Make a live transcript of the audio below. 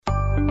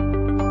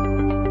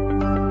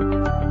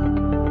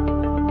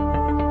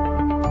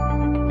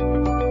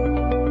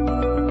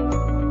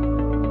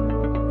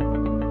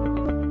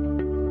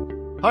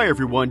Hi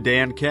everyone,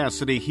 Dan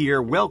Cassidy here.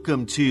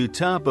 Welcome to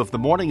Top of the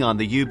Morning on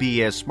the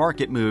UBS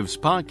Market Moves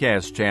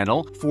podcast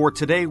channel. For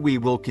today, we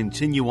will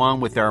continue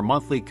on with our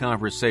monthly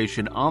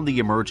conversation on the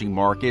emerging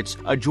markets.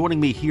 Joining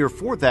me here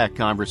for that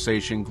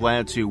conversation,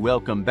 glad to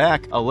welcome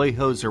back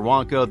Alejo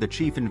Zarwanka, the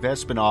Chief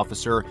Investment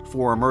Officer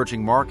for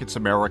Emerging Markets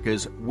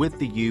Americas with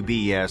the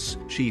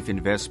UBS Chief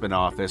Investment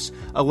Office.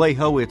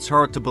 Alejo, it's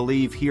hard to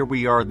believe here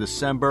we are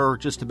December,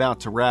 just about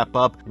to wrap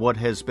up what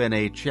has been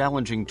a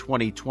challenging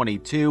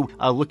 2022.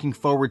 Looking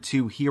forward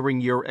to hearing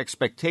your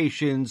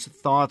expectations,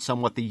 thoughts on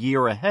what the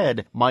year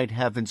ahead might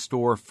have in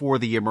store for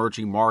the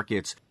emerging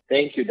markets.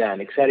 Thank you, Dan.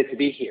 Excited to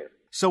be here.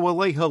 So,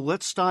 Alejo,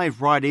 let's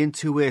dive right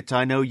into it.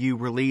 I know you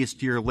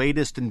released your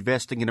latest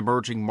Investing in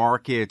Emerging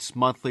Markets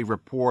monthly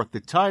report, the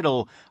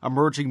title,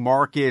 Emerging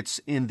Markets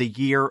in the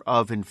Year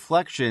of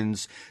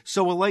Inflections.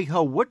 So,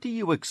 Alejo, what do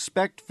you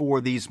expect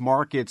for these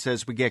markets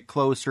as we get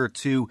closer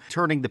to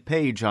turning the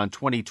page on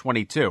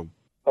 2022?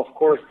 Of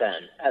course,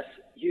 Dan. As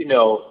you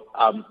know,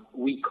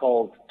 we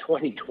called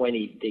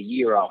 2020 the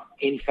year of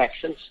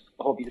infections,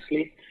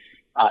 obviously.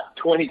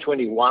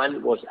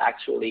 2021 was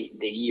actually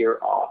the year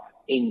of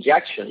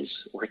injections.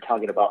 We're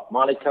talking about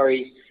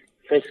monetary,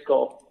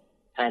 fiscal,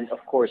 and,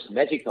 of course,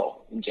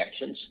 medical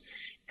injections.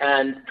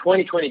 And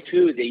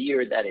 2022, the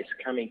year that is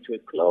coming to a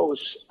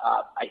close,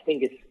 I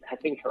think it has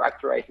been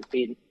characterized as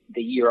being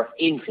the year of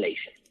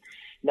inflation.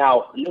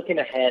 Now, looking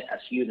ahead, as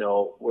you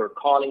know, we're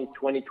calling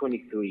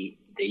 2023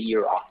 the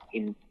year of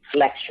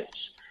inflections.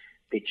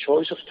 The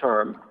choice of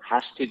term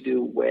has to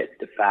do with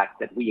the fact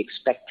that we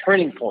expect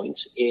turning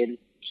points in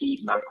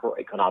key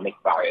macroeconomic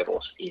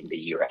variables in the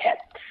year ahead.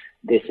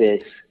 This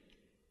is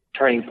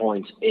turning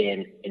points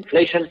in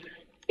inflation,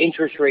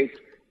 interest rates,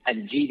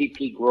 and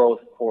GDP growth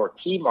for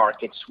key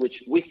markets,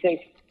 which we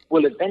think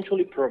will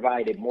eventually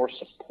provide a more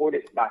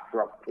supportive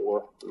backdrop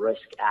for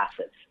risk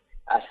assets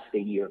as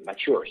the year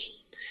matures.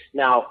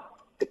 Now,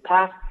 the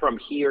path from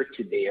here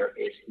to there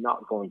is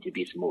not going to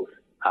be smooth,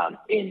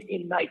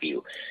 in my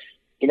view.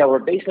 In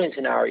our baseline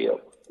scenario,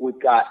 we've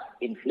got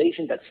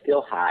inflation that's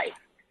still high,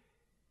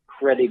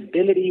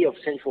 credibility of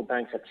central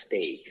banks at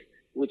stake,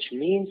 which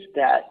means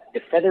that the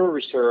Federal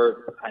Reserve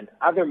and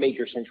other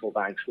major central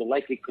banks will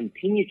likely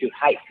continue to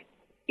hike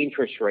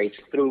interest rates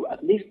through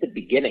at least the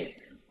beginning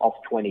of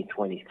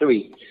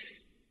 2023.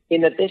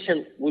 In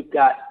addition, we've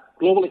got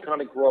global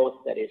economic growth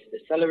that is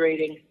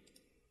decelerating,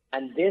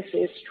 and this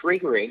is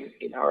triggering,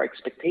 in our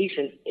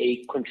expectation,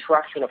 a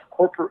contraction of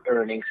corporate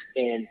earnings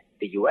in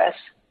the U.S.,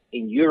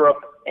 in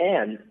Europe,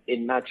 and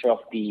in much of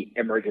the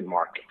emerging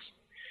markets.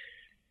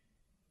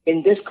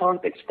 In this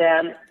context,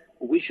 then,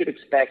 we should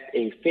expect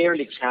a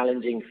fairly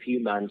challenging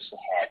few months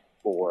ahead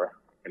for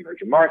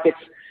emerging markets.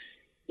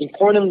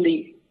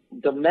 Importantly,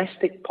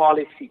 domestic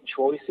policy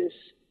choices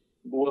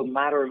will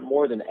matter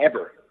more than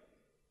ever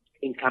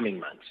in coming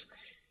months.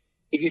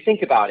 If you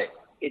think about it,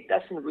 it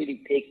doesn't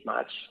really take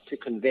much to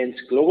convince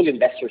global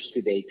investors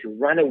today to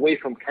run away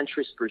from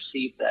countries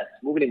perceived as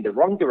moving in the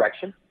wrong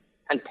direction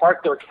and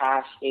park their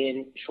cash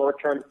in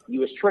short-term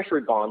U.S.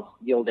 Treasury bonds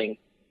yielding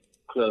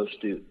close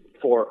to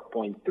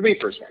 4.3%.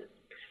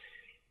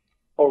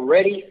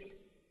 Already,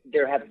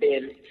 there have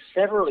been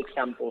several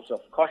examples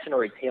of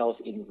cautionary tales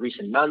in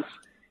recent months.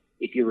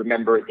 If you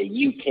remember the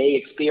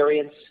UK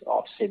experience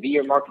of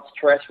severe market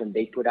stress when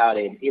they put out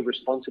an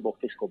irresponsible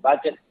fiscal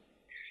budget.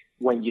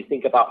 When you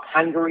think about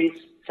Hungary's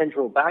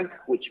central bank,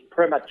 which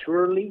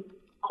prematurely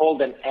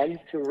called an end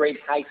to rate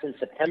hikes in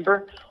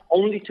September,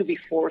 only to be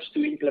forced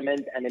to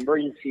implement an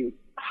emergency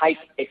hike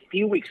a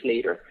few weeks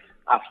later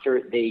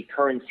after the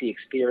currency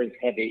experienced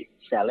heavy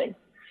selling.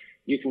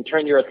 You can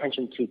turn your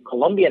attention to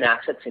Colombian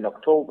assets in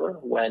October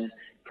when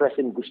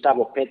President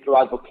Gustavo Petro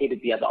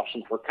advocated the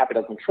adoption for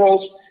capital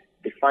controls.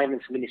 The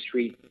finance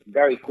ministry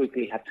very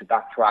quickly had to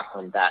backtrack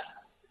on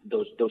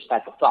those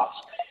type of thoughts.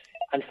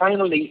 And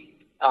finally,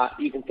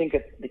 you can think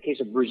of the case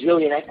of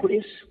Brazilian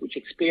equities, which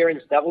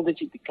experienced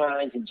double-digit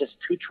declines in just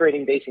 2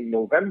 trading days in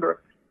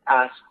November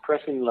as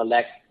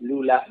President-elect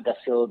Lula da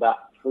Silva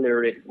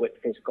flirted with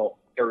fiscal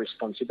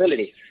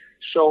irresponsibility.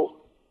 So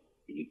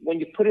when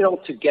you put it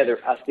all together,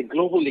 as the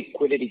global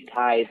liquidity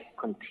tide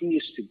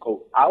continues to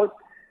go out,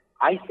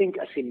 I think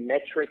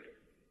asymmetric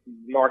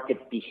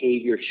market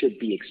behavior should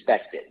be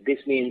expected. This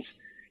means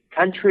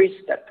countries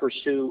that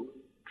pursue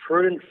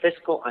prudent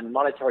fiscal and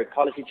monetary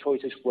policy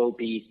choices will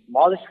be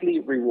modestly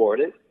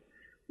rewarded,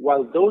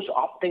 while those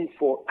opting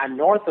for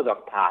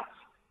unorthodox paths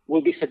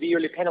will be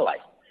severely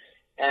penalized.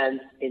 And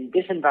in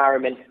this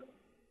environment,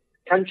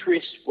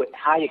 countries with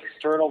high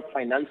external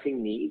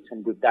financing needs,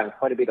 and we've done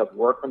quite a bit of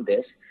work on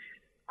this,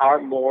 are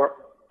more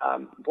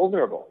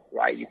vulnerable,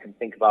 right? You can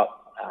think about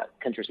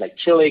countries like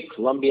Chile,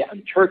 Colombia,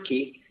 and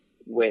Turkey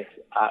with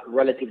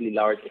relatively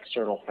large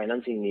external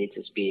financing needs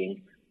as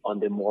being on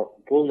the more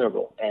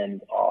vulnerable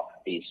end of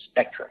the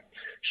spectrum.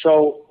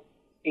 So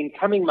in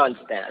coming months,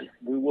 then,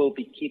 we will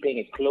be keeping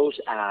a close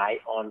eye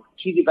on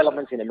key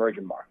developments in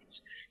emerging markets.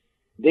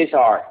 These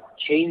are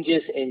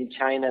changes in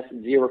China's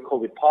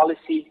zero-COVID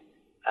policy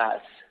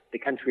as the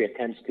country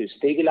attempts to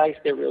stabilize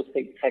the real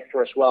estate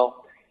sector as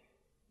well,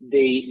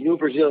 the new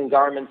Brazilian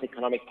government's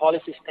economic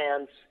policy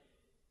stance,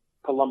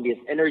 Colombia's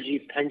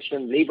energy,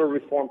 pension, labor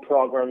reform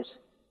programs,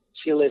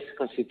 Chile's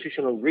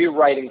constitutional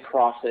rewriting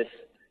process,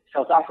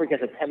 South Africa's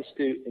attempts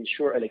to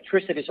ensure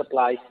electricity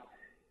supplies,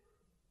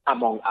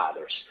 among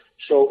others.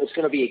 So it's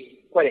going to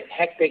be quite a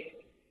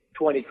hectic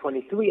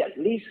 2023, at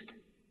least,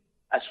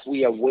 as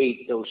we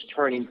await those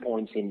turning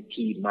points in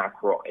key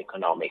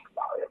macroeconomic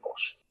variables.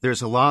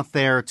 There's a lot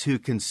there to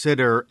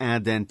consider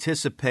and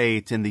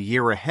anticipate in the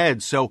year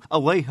ahead. So,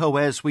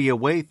 Alejo, as we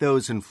await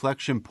those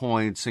inflection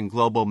points in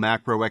global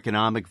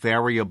macroeconomic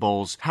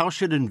variables, how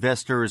should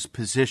investors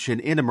position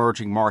in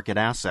emerging market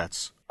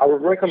assets? Our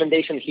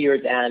recommendation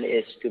here, Dan,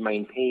 is to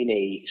maintain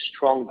a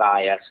strong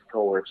bias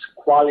towards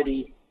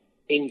quality,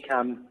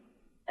 income,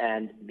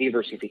 and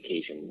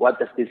diversification. What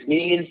does this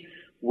mean?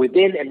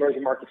 Within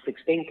emerging market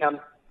fixed income,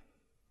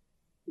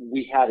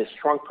 we have a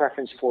strong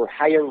preference for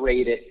higher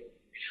rated,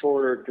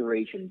 shorter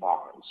duration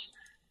bonds.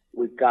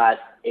 We've got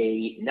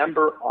a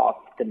number of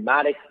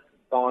thematic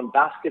bond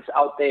baskets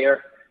out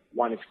there.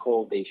 One is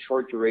called the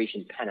short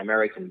duration Pan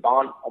American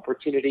bond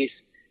opportunities.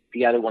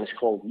 The other one is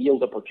called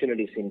yield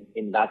opportunities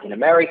in Latin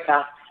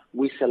America.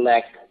 We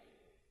select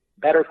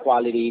better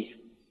quality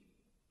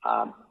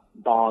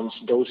bonds,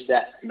 those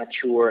that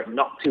mature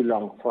not too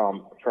long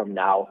from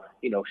now,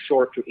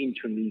 short to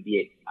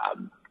intermediate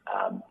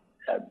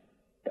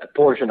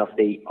portion of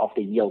the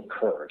yield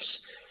curves.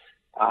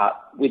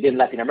 Within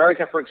Latin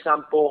America, for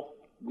example,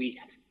 we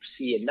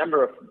see a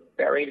number of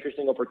very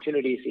interesting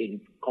opportunities in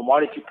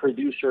commodity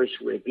producers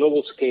with a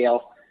global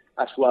scale,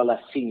 as well as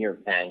senior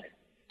bank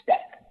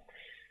debt.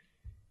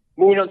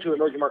 Moving on to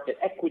emerging market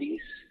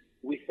equities,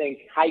 we think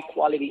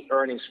high-quality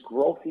earnings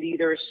growth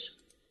leaders,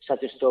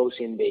 such as those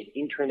in the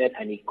internet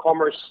and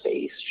e-commerce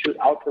space, should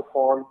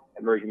outperform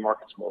emerging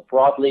markets more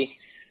broadly.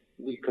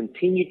 We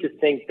continue to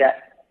think that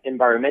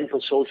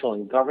environmental, social,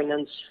 and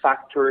governance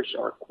factors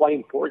are quite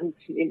important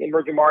in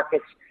emerging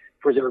markets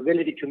for their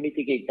ability to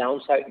mitigate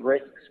downside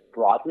risks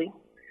broadly.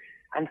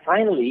 And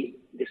finally,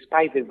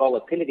 despite the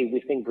volatility,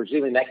 we think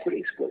Brazilian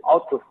equities will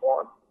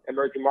outperform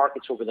emerging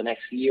markets over the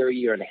next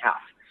year and a half.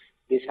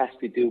 This has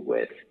to do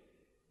with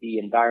the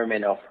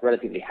environment of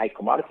relatively high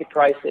commodity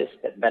prices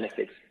that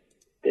benefits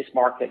this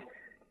market,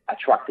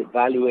 attractive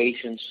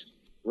valuations,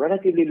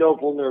 relatively low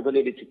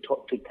vulnerability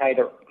to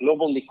tighter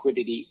global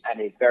liquidity,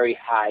 and a very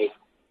high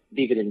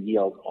dividend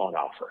yield on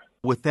offer.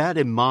 With that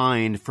in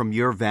mind, from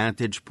your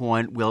vantage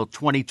point, will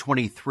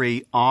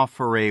 2023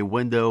 offer a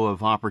window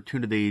of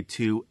opportunity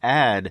to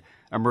add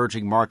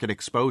emerging market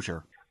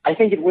exposure? I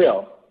think it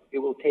will. It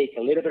will take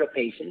a little bit of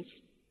patience.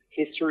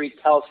 History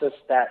tells us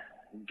that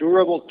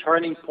durable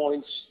turning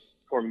points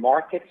for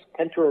markets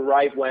tend to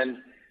arrive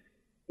when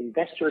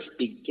investors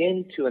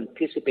begin to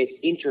anticipate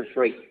interest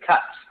rate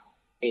cuts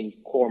in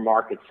core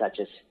markets such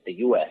as the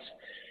U.S.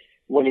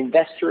 When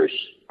investors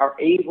are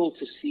able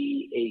to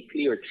see a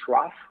clear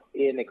trough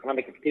in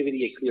economic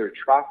activity, a clear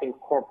trough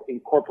in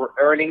corporate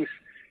earnings,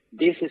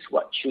 this is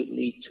what should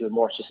lead to a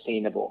more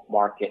sustainable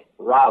market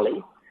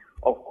rally.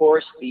 Of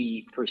course,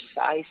 the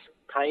precise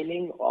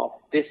timing of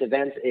this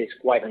event is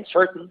quite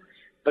uncertain,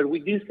 but we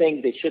do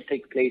think they should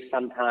take place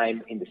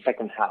sometime in the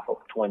second half of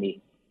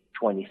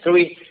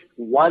 2023.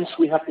 Once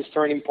we have these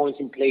turning points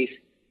in place,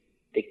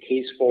 the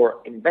case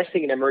for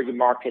investing in emerging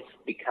markets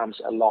becomes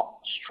a lot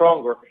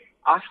stronger.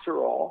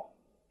 After all,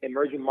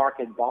 emerging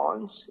market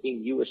bonds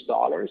in US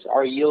dollars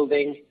are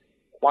yielding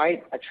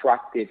quite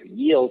attractive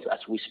yields as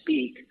we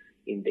speak.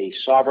 In the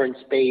sovereign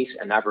space,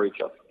 an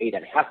average of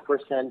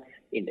 8.5%,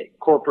 in the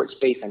corporate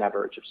space, an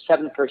average of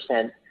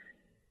 7%.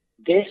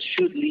 This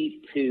should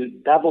lead to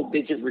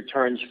double-digit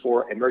returns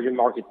for emerging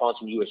market bonds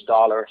in US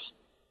dollars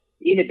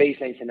in a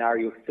baseline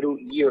scenario through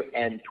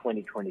year-end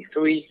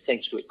 2023,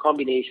 thanks to a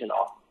combination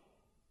of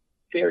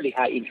fairly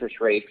high interest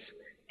rates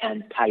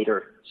and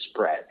tighter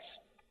spreads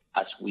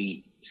as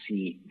we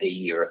see the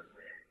year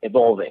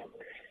evolving.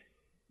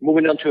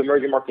 Moving on to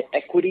emerging market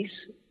equities,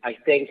 I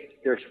think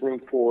there's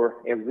room for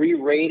a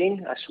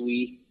re-rating as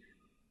we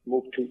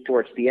move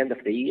towards the end of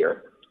the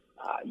year.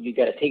 You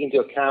got to take into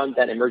account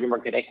that emerging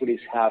market equities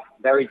have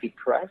very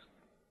depressed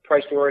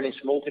price to earnings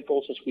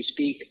multiples as we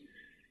speak,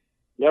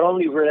 not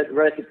only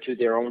relative to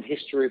their own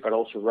history, but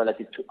also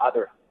relative to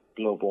other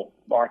global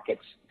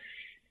markets.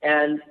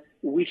 And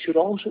we should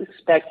also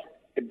expect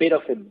a bit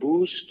of a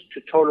boost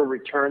to total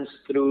returns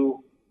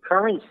through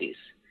currencies,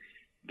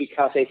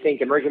 because I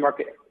think emerging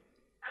market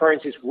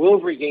currencies will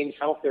regain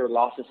some of their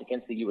losses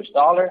against the US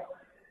dollar.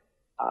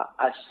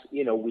 As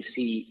you know, we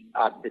see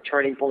the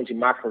turning points in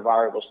macro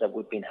variables that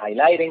we've been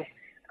highlighting.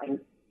 And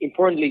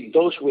importantly,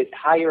 those with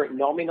higher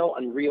nominal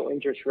and real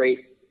interest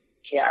rate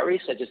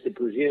carries, such as the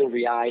Brazilian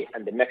real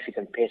and the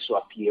Mexican peso,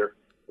 appear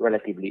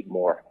relatively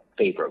more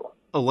favorable.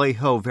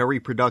 Alejo, very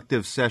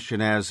productive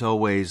session as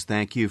always.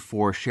 Thank you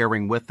for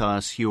sharing with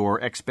us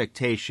your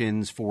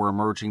expectations for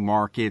emerging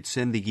markets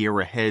in the year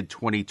ahead,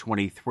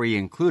 2023,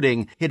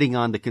 including hitting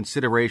on the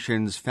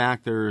considerations,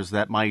 factors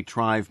that might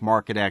drive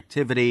market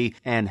activity,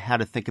 and how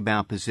to think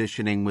about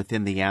positioning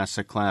within the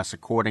asset class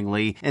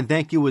accordingly. And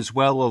thank you as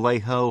well,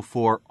 Alejo,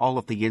 for all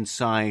of the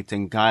insight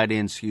and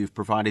guidance you've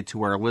provided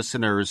to our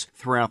listeners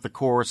throughout the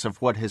course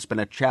of what has been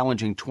a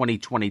challenging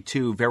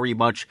 2022. Very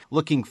much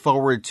looking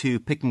forward to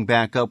picking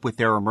back up with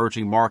their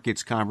emerging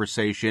markets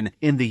conversation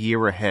in the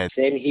year ahead.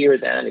 Same here,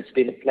 Dan. It's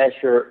been a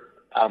pleasure.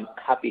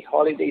 Happy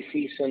holiday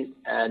season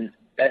and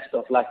best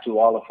of luck to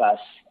all of us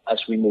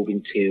as we move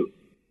into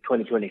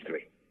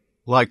 2023.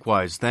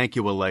 Likewise. Thank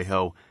you,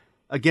 Alejo.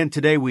 Again,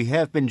 today we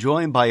have been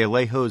joined by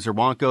Alejo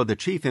Zarwanko, the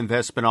Chief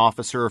Investment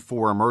Officer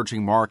for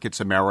Emerging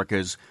Markets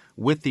Americas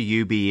with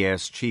the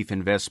UBS Chief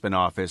Investment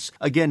Office.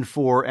 Again,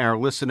 for our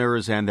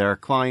listeners and their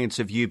clients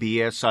of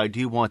UBS, I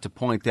do want to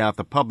point out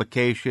the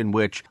publication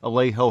which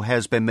Alejo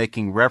has been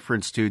making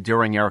reference to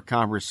during our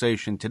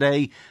conversation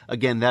today.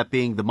 Again, that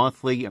being the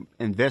monthly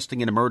Investing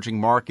in Emerging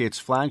Markets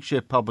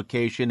flagship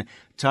publication.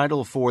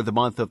 Title for the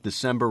month of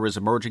December is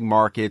Emerging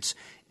Markets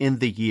in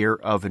the Year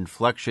of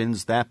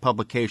Inflections. That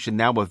publication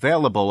now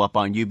available up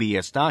on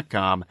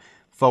ubs.com/CIO.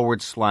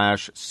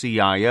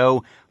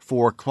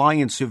 For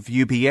clients of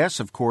UBS,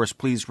 of course,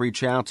 please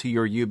reach out to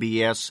your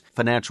UBS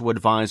financial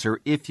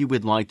advisor if you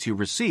would like to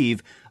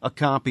receive a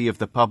copy of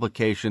the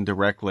publication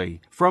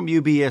directly. From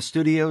UBS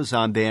Studios,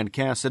 I'm Dan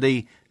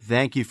Cassidy.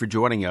 Thank you for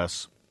joining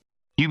us.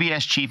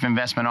 UBS Chief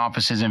Investment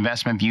Office's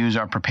investment views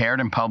are prepared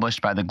and published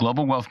by the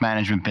global wealth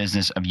management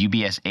business of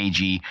UBS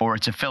AG or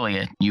its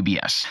affiliate,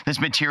 UBS. This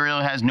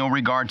material has no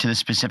regard to the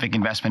specific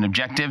investment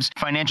objectives,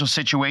 financial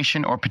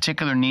situation, or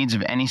particular needs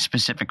of any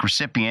specific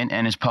recipient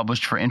and is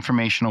published for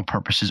informational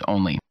purposes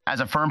only. As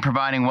a firm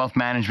providing wealth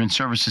management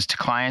services to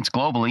clients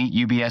globally,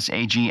 UBS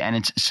AG and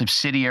its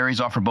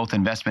subsidiaries offer both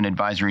investment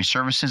advisory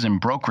services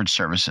and brokerage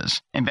services.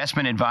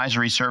 Investment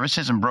advisory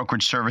services and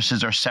brokerage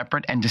services are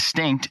separate and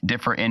distinct,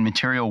 differ in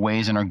material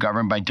ways, and are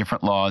governed by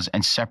different laws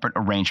and separate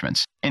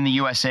arrangements. In the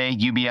USA,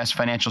 UBS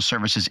Financial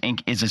Services,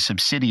 Inc. is a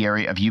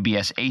subsidiary of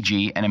UBS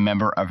AG and a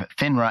member of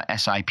FINRA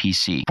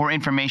SIPC. For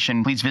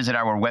information, please visit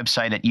our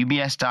website at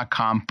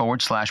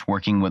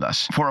ubs.com/working with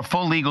us. For a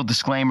full legal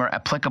disclaimer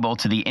applicable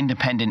to the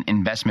independent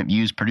investment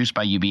views produced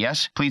by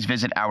UBS, please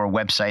visit our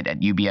website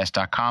at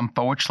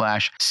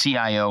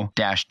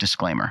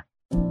ubs.com/CIO-disclaimer.